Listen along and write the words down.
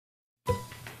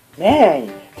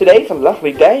Man, today's a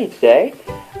lovely day today.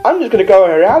 I'm just gonna go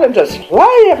around and just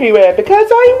fly everywhere because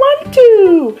I want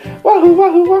to! Wahoo,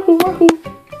 wahoo, wahoo, wahoo!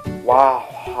 Wow,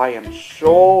 I am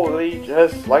surely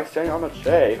just like staying on a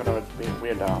chair, even though it's being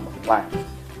weird now on the planet.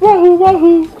 Wahoo,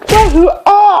 wahoo, wahoo!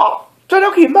 Oh!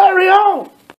 Tanooki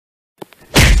Mario!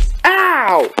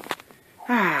 Ow!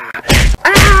 Ah!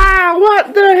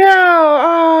 What the hell?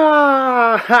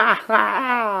 Ah!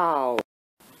 Ow!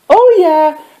 Oh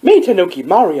yeah! Me, Tanooki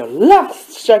Mario,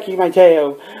 loves shaking my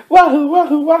tail. Wahoo,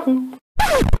 wahoo, wahoo.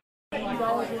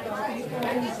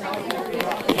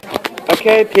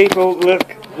 Okay, people,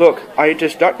 look, I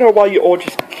just don't know why you all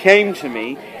just came to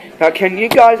me. Now, can you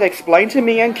guys explain to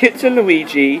me and Kitsune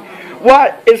Luigi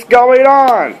what is going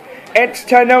on? It's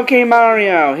Tanooki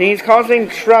Mario. He's causing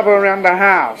trouble around the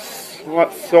house.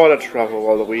 What sort of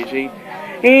trouble, Luigi?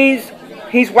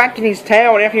 He's whacking his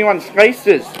tail in everyone's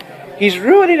faces. He's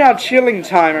ruining our chilling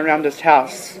time around this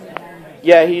house.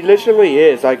 Yeah, he literally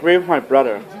is. I agree with my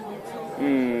brother.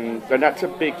 Then that's a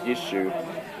big issue.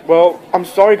 Well, I'm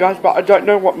sorry guys, but I don't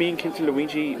know what me and Kitsune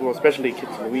Luigi, well especially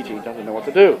Kitsune Luigi, doesn't know what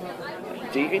to do.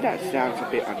 Gee, that sounds a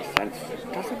bit unsensitive.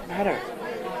 It doesn't matter.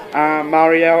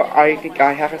 Mario, I think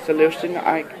I have a solution.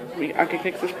 I can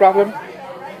fix this problem.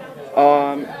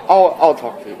 I'll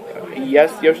talk to you.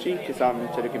 Yes, Yoshi, because I'm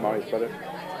Tanooki Mario's brother.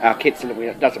 Kitsune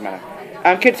Luigi, doesn't matter.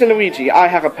 Kitsune Luigi, I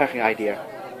have a perfect idea.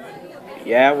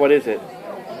 Yeah, what is it?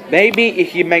 Maybe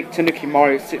if you make Tanooki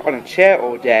Mario sit on a chair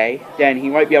all day, then he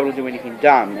won't be able to do anything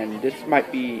dumb, and this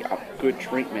might be a good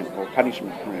treatment or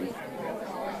punishment for him.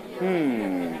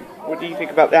 What do you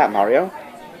think about that, Mario?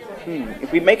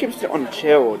 If we make him sit on a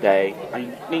chair all day, I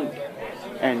think,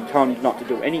 and tell him not to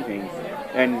do anything,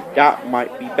 then that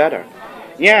might be better.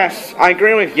 Yes, I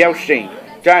agree with Yoshi.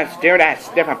 Just do that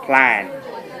stupid plan.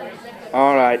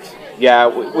 Alright. Yeah,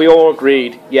 we all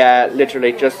agreed. Yeah,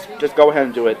 literally, just go ahead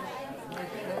and do it.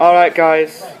 Alright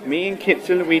guys, me and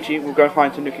Kitsune Luigi will go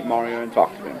find Tanooki Mario and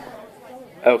talk to him.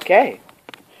 Okay.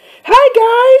 Hi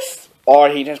guys! Or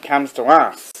he just comes to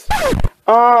us.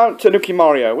 Tanooki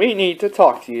Mario, we need to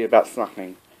talk to you about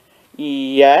something.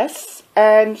 Yes,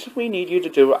 and we need you to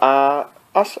do a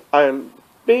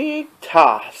big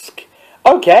task.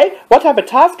 Okay, what type of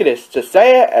task it is? Just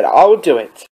say it and I'll do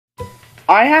it.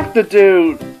 I have to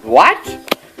do what?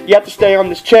 You have to stay on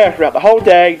this chair throughout the whole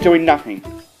day doing nothing.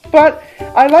 But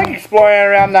I like exploring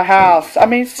around the house. I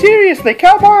mean, seriously,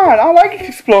 come on, I like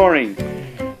exploring.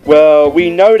 Well, we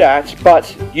know that,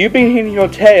 but you've been hitting your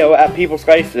tail at people's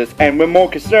faces, and we're more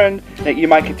concerned that you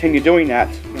might continue doing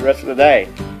that the rest of the day.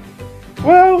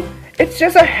 Well, it's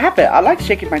just a habit. I like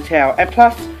shaking my tail, and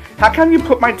plus, how come you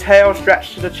put my tail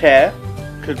stretched to the chair?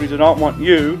 Because we do not want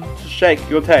you to shake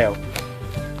your tail.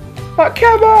 But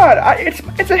come on,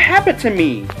 it's a habit to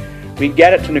me. We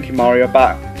get it, Tanooki Mario,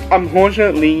 but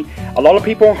unfortunately, a lot of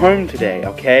people are home today,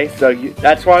 okay? So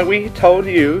that's why we told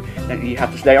you that you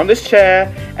have to stay on this chair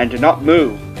and do not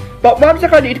move. But what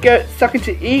if I need to get something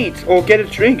to eat, or get a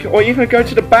drink, or even go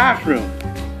to the bathroom?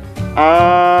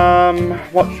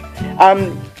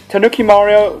 Tanooki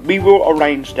Mario, we will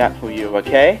arrange that for you,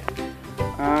 okay?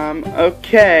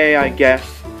 Okay, I guess.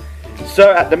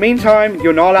 So, at the meantime,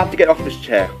 you're not allowed to get off this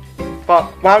chair. But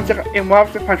what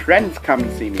if my friends come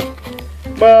and see me?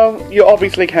 Well, you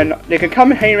obviously they can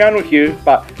come and hang around with you,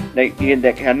 but they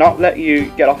cannot let you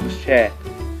get off this chair.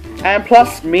 And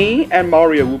plus, me and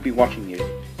Mario will be watching you.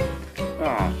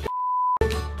 Ah.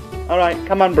 Alright,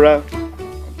 come on, bro.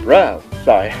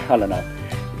 Sorry, I don't know.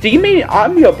 Do you mean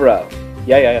I'm your bro?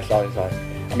 Yeah, sorry.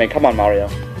 I mean, come on, Mario.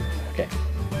 Okay.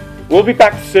 We'll be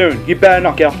back soon. You better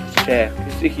not get off this chair,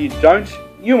 because if you don't,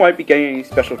 you won't be getting any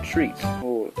special treats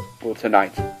for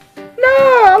tonight. No,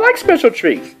 I like special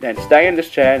treats. Then stay in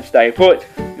this chair and stay put.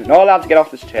 You're not allowed to get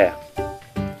off this chair.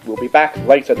 We'll be back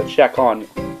later to check on.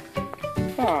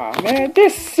 Aw, man,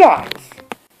 this sucks.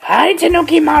 Hi,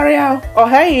 Tanooki Mario. Oh,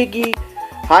 hey, Iggy.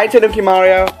 Hi, Tanooki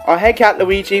Mario. Oh, hey, Cat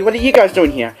Luigi. What are you guys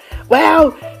doing here?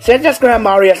 Well, since this Grand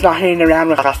Mario's not hanging around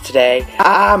with us today,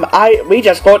 we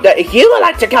just thought that if you would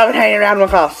like to come and hang around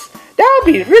with us, that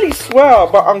would be really swell,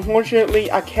 but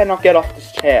unfortunately, I cannot get off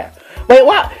this chair. Wait,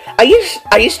 what? Are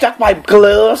you stuck by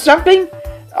glue or something?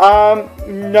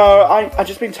 No, I've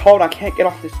just been told I can't get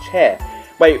off this chair.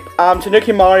 Wait,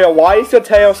 Tanooki Mario, why is your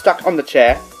tail stuck on the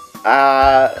chair?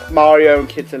 Mario and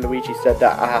Kitsune Luigi said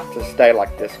that I have to stay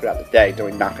like this throughout the day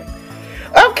doing nothing.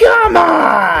 Oh, come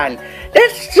on!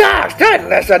 This sucks! Don't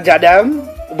listen to them!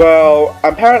 Well,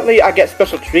 apparently I get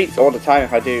special treats all the time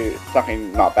if I do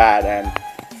something not bad, and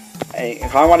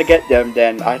if I want to get them,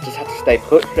 then I just have to stay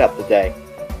put throughout the day.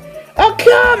 Oh,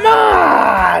 come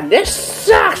on! This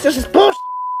sucks! This is bullshit!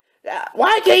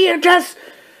 Why can't you just...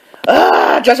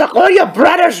 Just follow your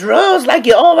brother's rules like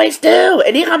you always do,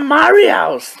 and even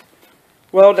Mario's.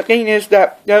 Well, the thing is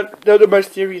that they're the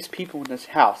most serious people in this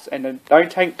house, and they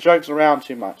don't take jokes around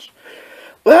too much.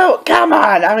 Well, come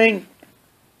on, I mean...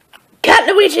 Cat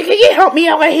Luigi, can you help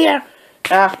me over here?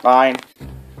 Fine.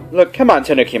 Look, come on,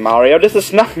 Tanooki Mario, this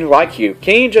is nothing like you.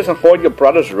 Can you just avoid your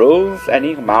brother's rules and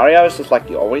eat Mario's just like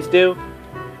you always do?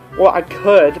 Well, I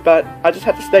could, but I just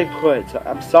have to stay put.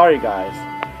 I'm sorry, guys.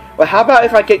 Well, how about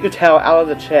if I get your tail out of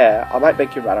the chair? I might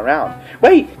make you run around.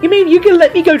 Wait, you mean you can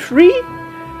let me go free?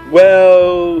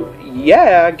 Well,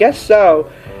 yeah, I guess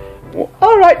so. Well,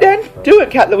 alright then, do it,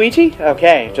 Cat Luigi.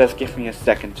 Okay, just give me a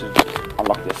second to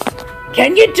unlock this.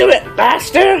 Can you do it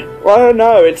faster? Well,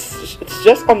 no, it's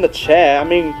just on the chair. I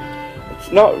mean,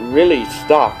 it's not really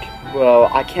stuck. Well,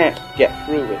 I can't get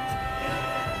through it.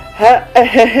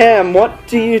 What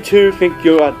do you two think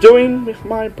you are doing with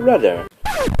my brother?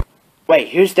 Wait,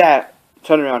 who's that?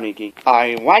 Turn around, Iggy.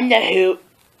 I wonder who...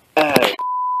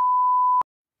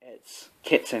 It's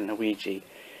Kitsune Luigi.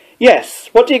 Yes,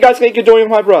 what do you guys think you're doing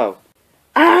with my bro?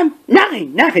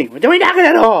 Nothing. We're doing nothing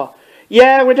at all.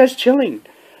 Yeah, we're just chilling.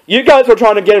 You guys were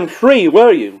trying to get him free,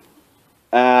 were you?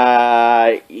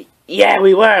 Yeah,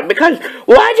 we were. Because,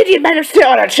 why did you let him sit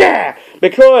on a chair?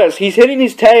 Because he's hitting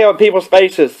his tail on people's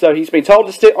faces, so he's been told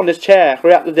to sit on this chair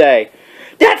throughout the day.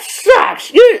 That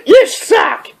sucks! You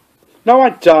suck! No, I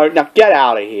don't. Now get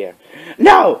out of here.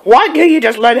 No, why can't you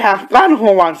just learn to have fun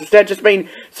for once instead of just being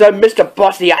so Mr.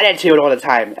 Bossy attitude all the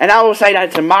time? And I will say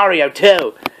that to Mario,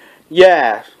 too.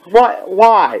 Yeah.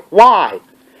 Why?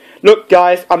 Look,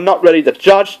 guys, I'm not ready to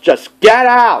judge. Just get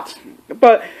out.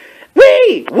 But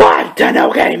we want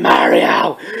Tanooki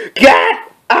Mario.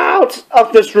 Get out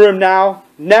of this room now.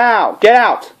 Now, get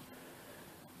out.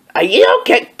 You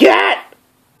can get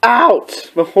out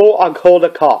before I call the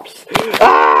cops.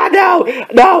 No,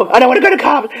 I don't want to go to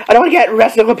cops. I don't want to get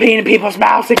arrested for peeing in people's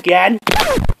mouths again.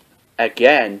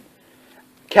 Again?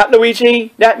 Cat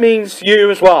Luigi, that means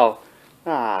you as well.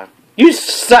 You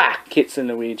suck, Kitsune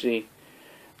Luigi.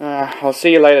 I'll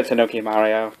see you later, Tanooki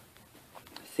Mario.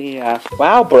 See ya.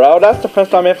 Wow, bro, that's the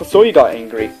first time I ever saw you got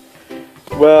angry.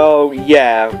 Well,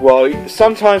 yeah, well,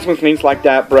 sometimes with things like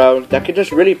that, bro, that could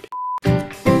just really...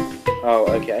 Oh,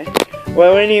 okay.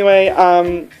 Well, anyway,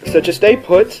 so just stay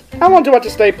put. How long do I have to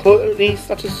stay put, at least?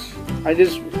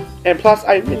 And plus,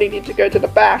 I really need to go to the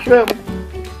bathroom.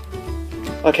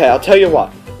 Okay, I'll tell you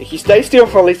what. If you stay still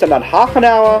for at least about half an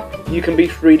hour, you can be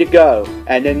free to go.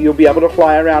 And then you'll be able to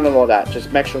fly around and all that.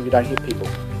 Just make sure you don't hit people.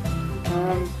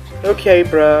 Okay,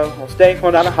 bro. I'll stay for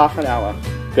another half an hour.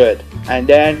 Good. And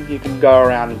then you can go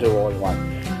around and do all you want.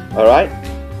 Alright?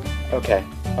 Okay.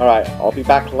 Alright, I'll be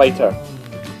back later.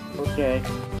 Okay.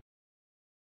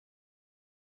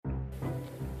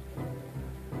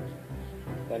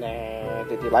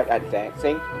 Did you like that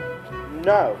dancing?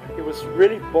 No, it was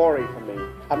really boring for me.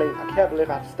 I mean, I can't believe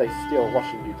I have to stay still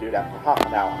watching you do that for half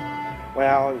an hour.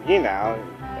 Well, you know,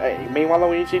 meanwhile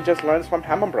Luigi just learns from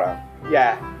Hammer Bro.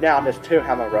 Yeah, now there's 2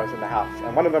 Hammer Bros in the house,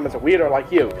 and one of them is a weirdo like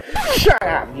you. Shut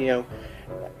up, you!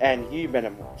 And you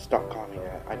better stop calling me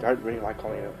that. I don't really like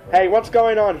calling you. Hey, what's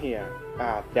going on here?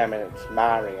 Ah, damn it, it's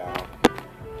Mario.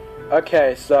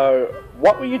 Okay, so,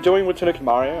 what were you doing with Tanooki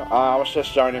Mario? I was just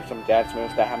showing him some dance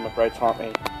moves that Hammer Bro taught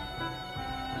me.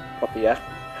 What the F?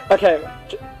 Okay,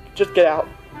 just get out.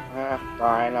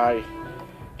 Fine, I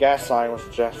guess I was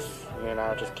just, you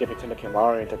know, just keeping Tanooki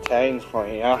Mario entertained for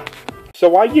you. So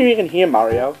why are you even here,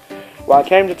 Mario? Well, I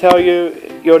came to tell you,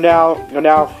 you're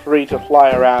now free to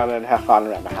fly around and have fun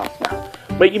around the house now.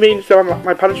 Wait, you mean, so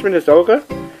my punishment is over?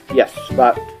 Yes,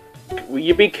 but will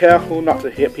you be careful not to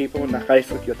hit people in the face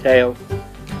with your tail?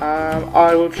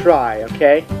 I will try,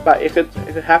 okay? But if it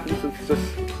happens, it's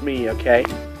just me, okay?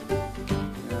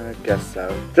 I guess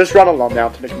so. Just run along now,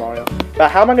 Tanooki Mario.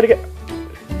 But how am I gonna get...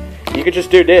 You could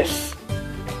just do this.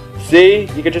 See?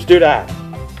 You could just do that.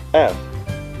 Oh.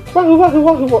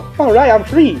 Wahoo! Alright, I'm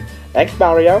free! Thanks,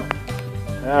 Mario.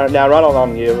 Now run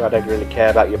along, you. I don't really care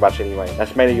about you much anyway.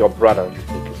 That's mainly your brother to be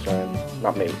concerned,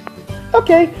 not me.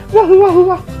 Okay,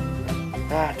 wahoo!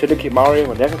 Tanooki Mario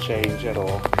will never change at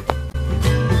all.